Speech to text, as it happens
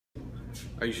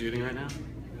Are you shooting right now?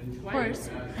 Of course.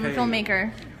 I'm a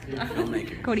filmmaker.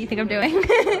 Filmmaker. What do you think I'm doing? What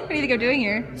do you think I'm doing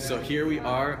here? So here we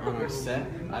are on our set.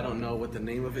 I don't know what the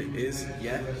name of it is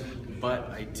yet, but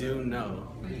I do know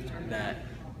that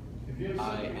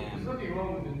I am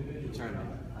Charlie.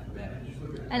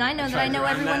 And I know that I know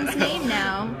everyone's name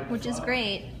now, which is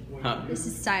great. Huh. This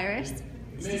is Cyrus.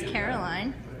 This is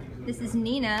Caroline. This is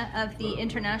Nina of the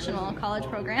International College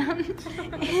Program.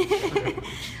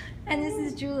 And this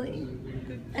is Julie.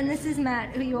 And this is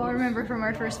Matt, who you all remember from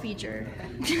our first feature.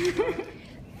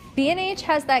 B&H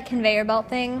has that conveyor belt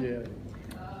thing. Yeah.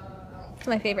 It's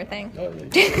my favorite thing. Oh,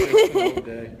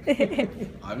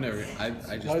 I've never.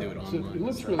 I just do it online. It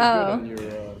looks really good on your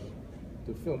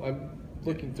the film. I'm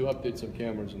looking to update some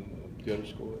cameras in the other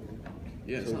school.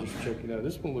 Yeah, so just checking out.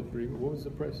 This one looked pretty good. What was the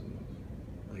price?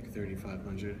 Like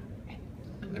 $3,500.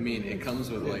 I mean, it comes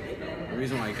with like, the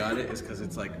reason why I got it is because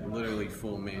it's like literally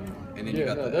full manual, and then you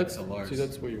got the XLRs. See,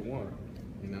 that's what you want.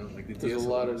 You know, like the There's DSLRs. a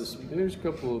lot of this. There's a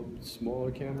couple of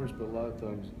smaller cameras, but a lot of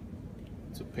times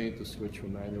it's a pain to switch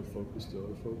from manual focus to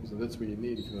autofocus, and that's what you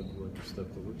need if you want to do like stuff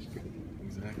that looks good.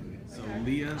 Exactly. So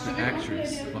Leah, the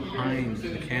actress behind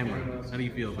the camera, how do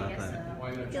you feel about that?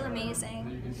 I feel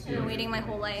amazing. I've been waiting my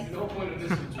whole life.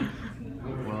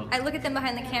 Well, I look at them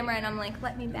behind the camera and I'm like,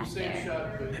 let me back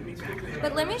there. let me back there.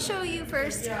 But let me show you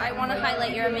first, I want to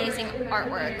highlight your amazing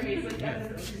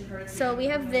artwork. So we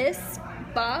have this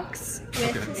box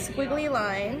with squiggly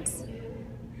lines,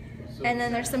 and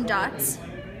then there's some dots,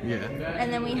 Yeah.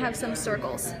 and then we have some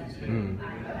circles.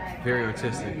 Very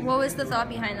artistic. What was the thought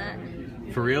behind that?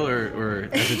 For real or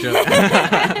as a joke?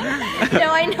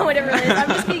 No, I know what it really is. I'm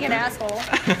just being an asshole.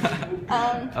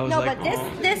 No, like,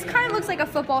 but this kind of looks like a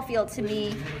football field to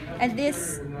me, and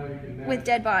this with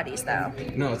dead bodies though.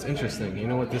 No, it's interesting. You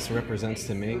know what this represents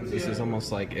to me? This is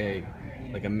almost like a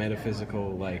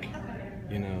metaphysical, like,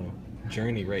 you know,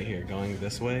 journey right here, going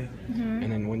this way. And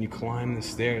then when you climb the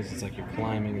stairs, it's like you're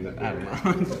climbing the, I don't know.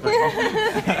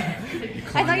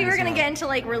 I thought you were gonna get into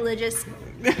like religious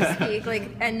speak, like,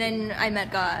 and then I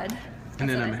met God. And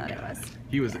then That's what I thought it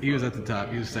was. He was at the top.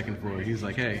 He was second floor. He was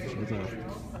like, "Hey, what's up?"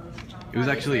 It was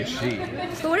actually a she.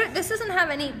 But what, this doesn't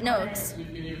have any notes.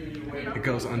 It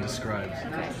goes undescribed.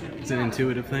 It's an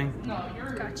intuitive thing.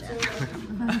 Gotcha.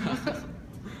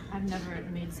 I've never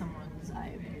made someone's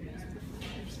eye movies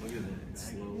before. Look at that.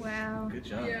 It's slow. Wow. Good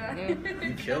job. Yeah.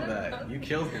 You killed that. You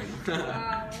killed him.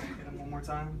 Wow. Hit him one more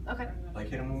time. Okay. Like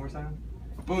hit him one more time.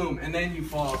 Boom, and then you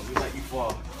fall. We let you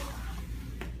fall.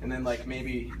 And then like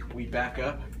maybe we back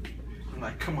up. I'm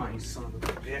like, come on, you son of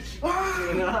a bitch.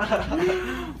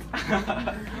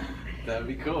 That'd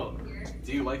be cool.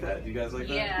 Do you like that? Do you guys like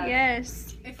that? Yeah.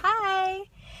 Yes. Hi.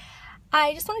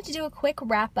 I just wanted to do a quick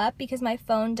wrap up because my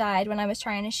phone died when I was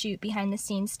trying to shoot behind the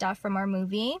scenes stuff from our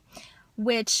movie,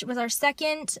 which was our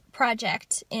second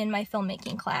project in my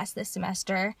filmmaking class this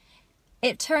semester.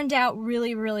 It turned out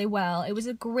really, really well. It was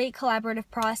a great collaborative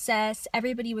process.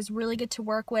 Everybody was really good to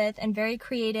work with and very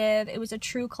creative. It was a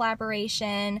true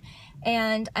collaboration,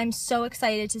 and I'm so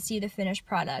excited to see the finished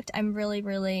product. I'm really,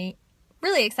 really,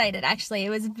 really excited, actually. It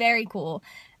was very cool.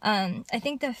 I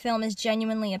think the film is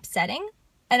genuinely upsetting,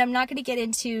 and I'm not going to get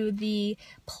into the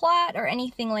plot or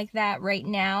anything like that right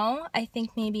now. I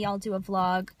think maybe I'll do a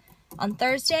vlog on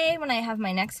Thursday when I have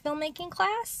my next filmmaking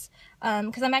class,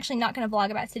 because I'm actually not going to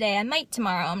vlog about today. I might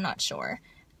tomorrow, I'm not sure,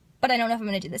 but I don't know if I'm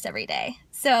going to do this every day.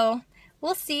 So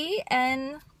we'll see,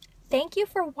 and thank you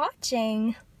for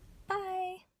watching.